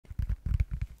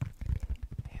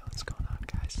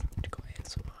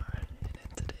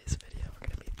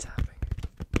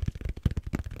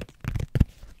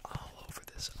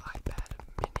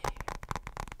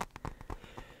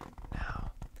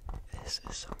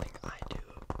is something I do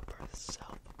for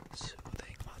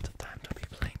self-soothing. Lots of times I'll be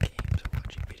playing games or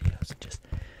watching videos and just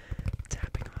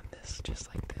tapping on this, just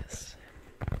like this.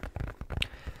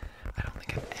 I don't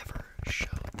think I've ever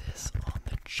showed this on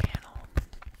the channel,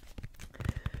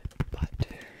 but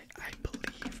I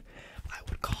believe I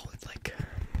would call it like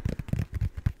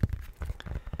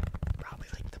probably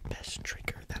like the best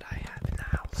trigger that I have in the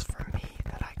house for me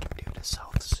that I can do to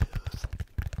self-soothe.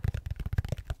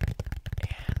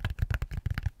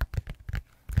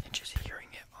 And just hearing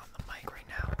it on the mic right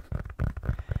now,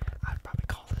 I'd probably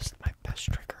call this my best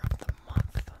trigger of the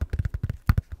month.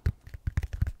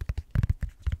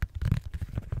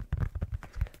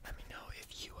 Let me know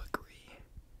if you agree.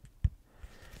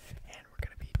 And we're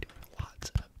going to be doing lots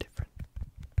of different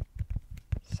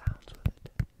sounds with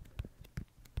it.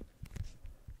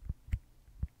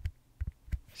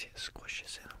 See, it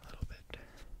squishes in a little bit.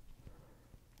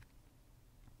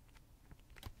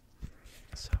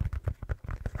 So, we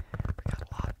got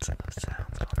lots of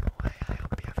sounds on the way. I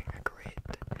hope you're having a great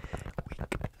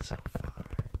week so far.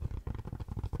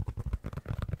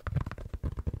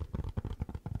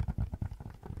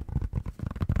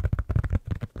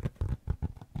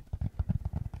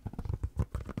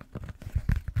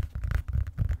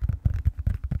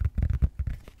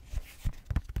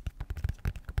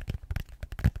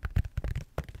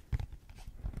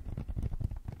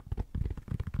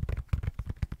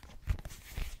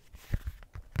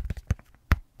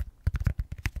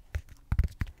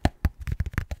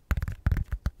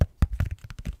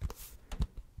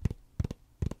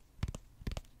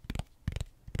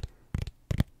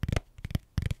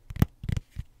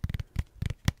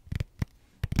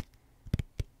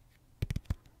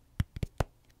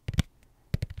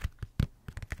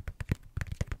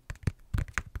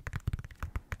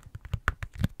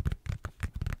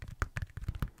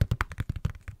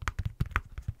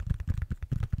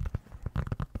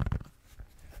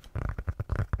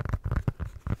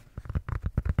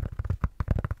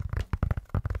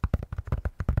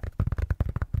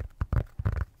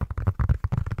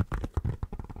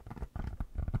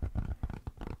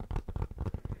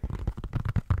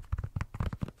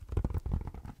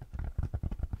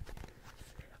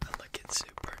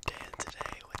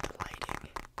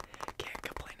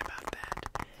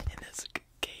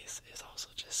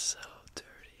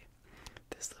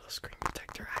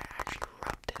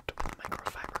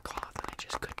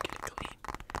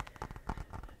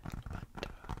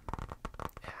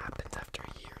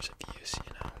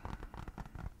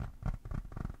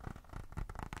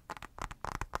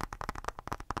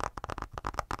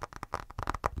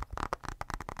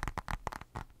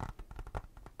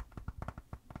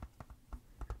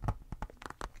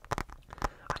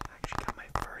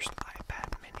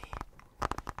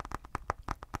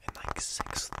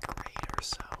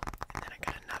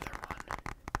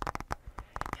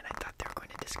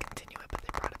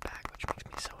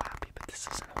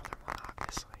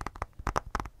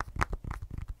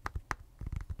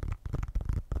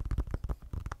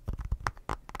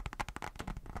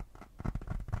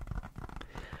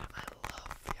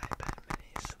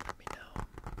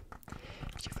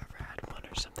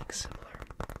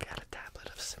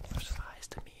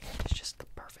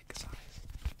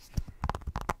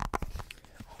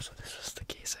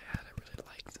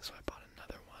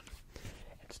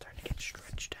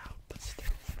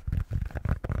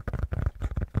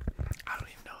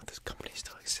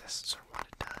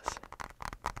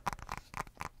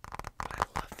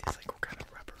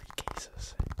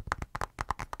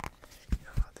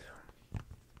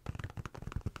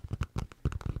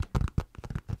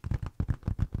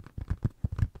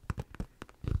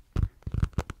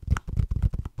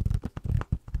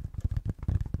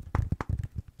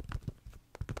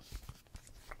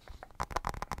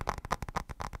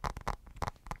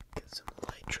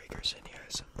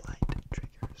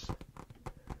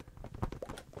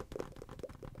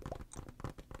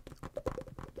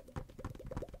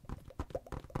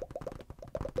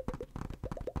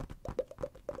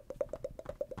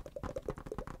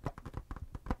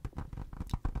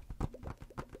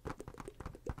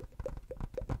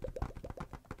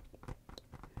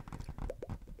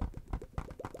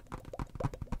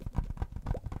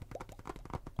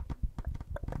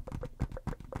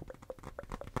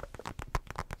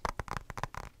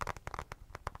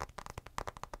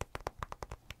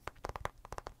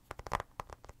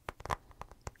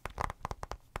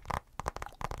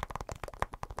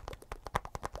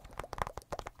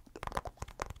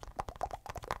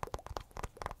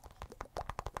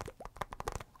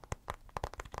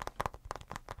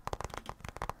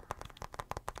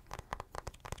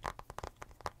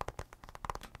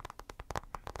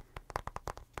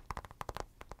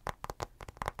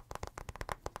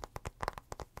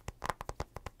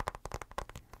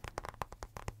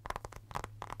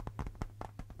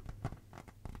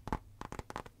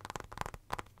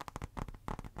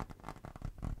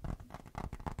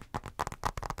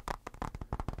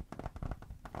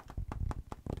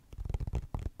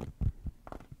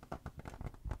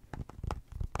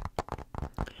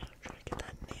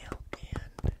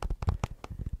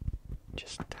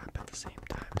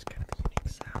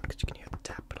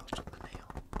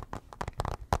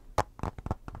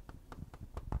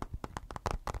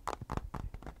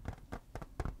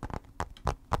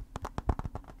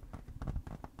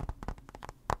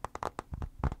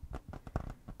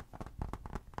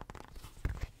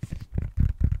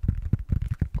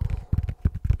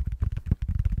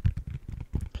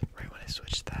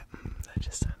 switched that. That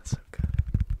just sounded so good.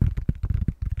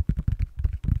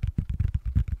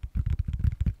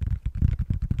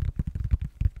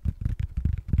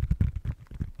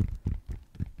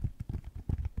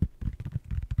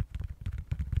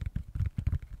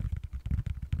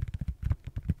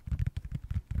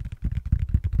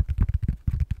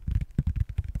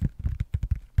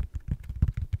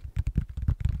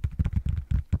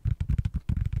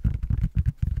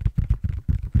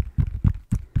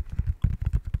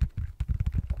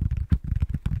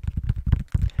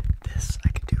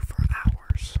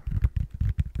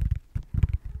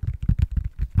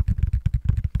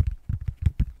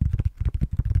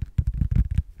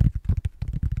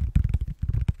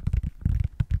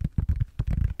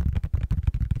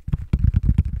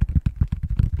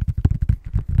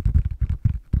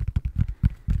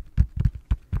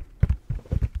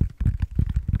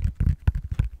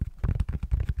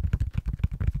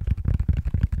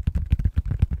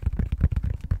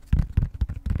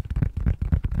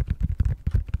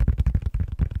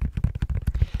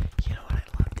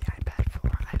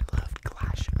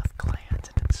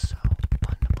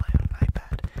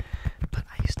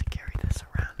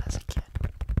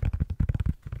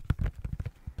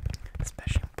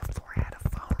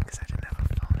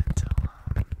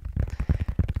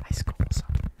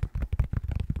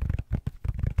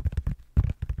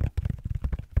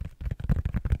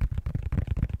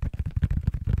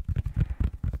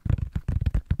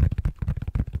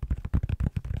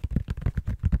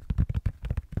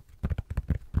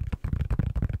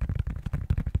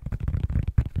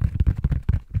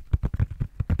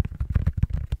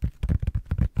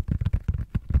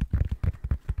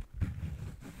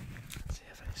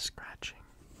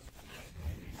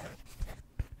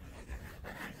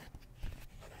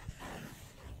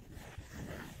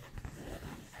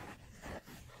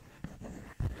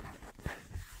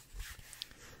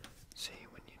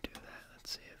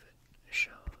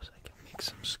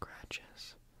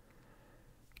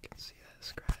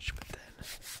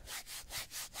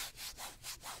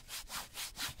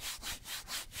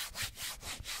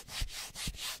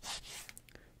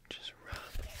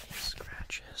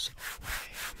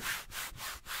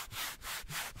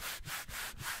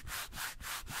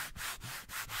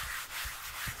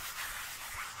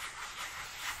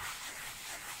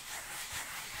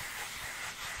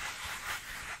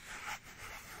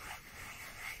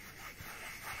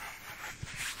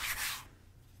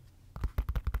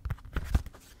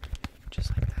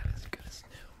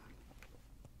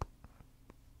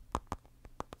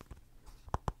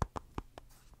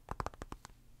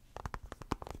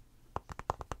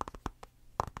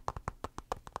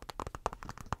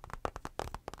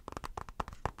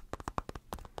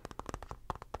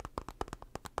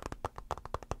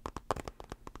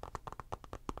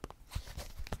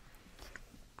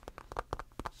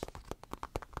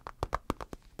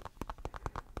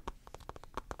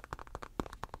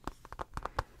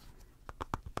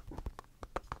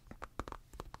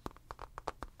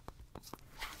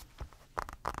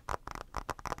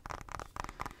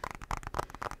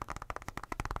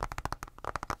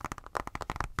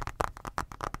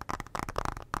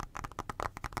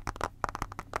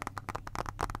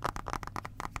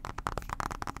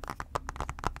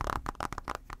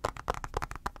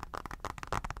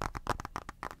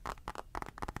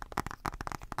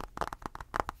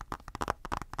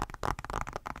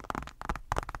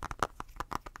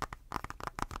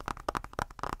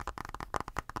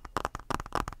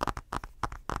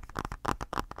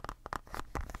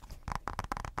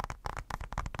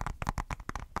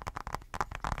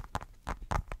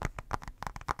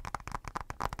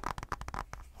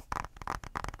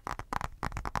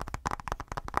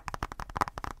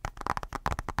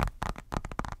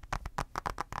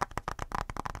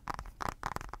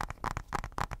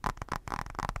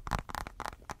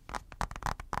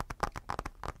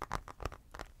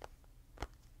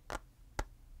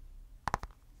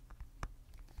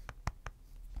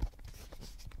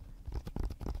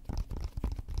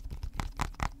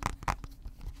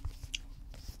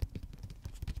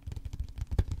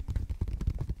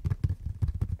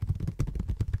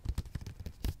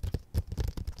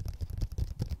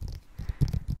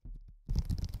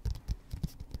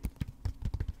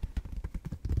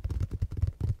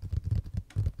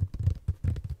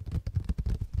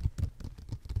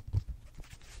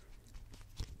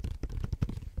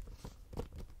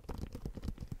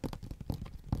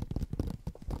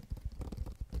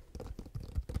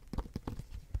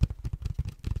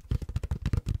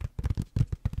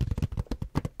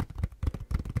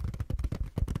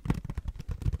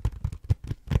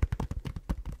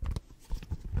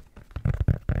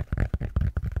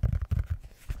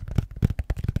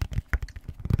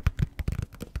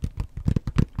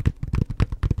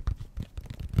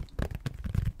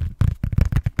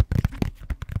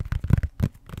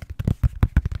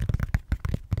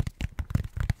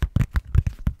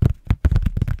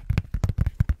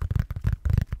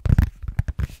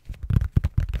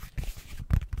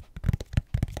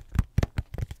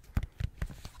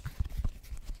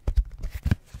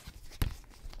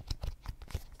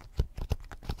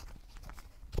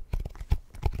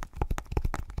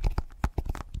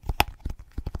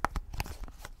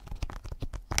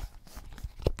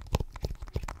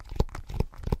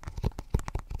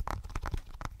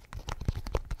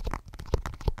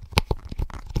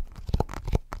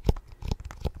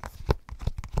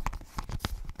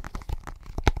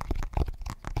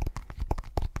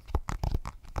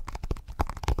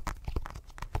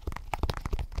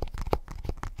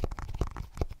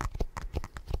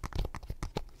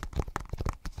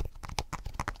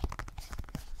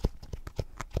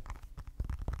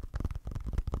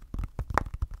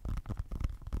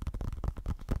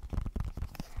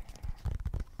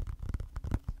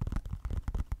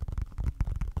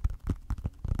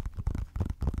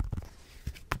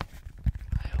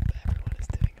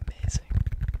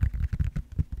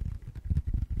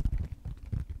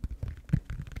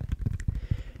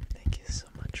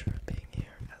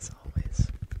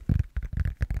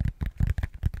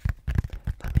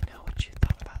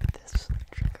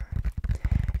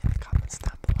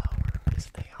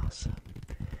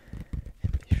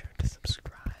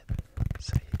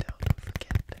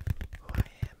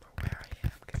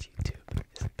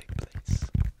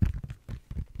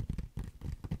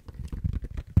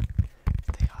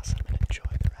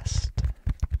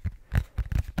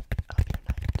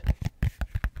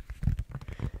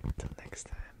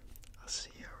 see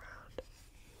you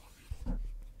around.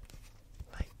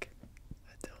 Like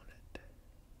a donut.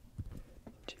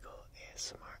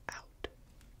 NinjicoleASMR out.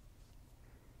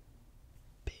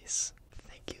 Peace.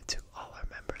 Thank you to all our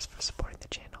members for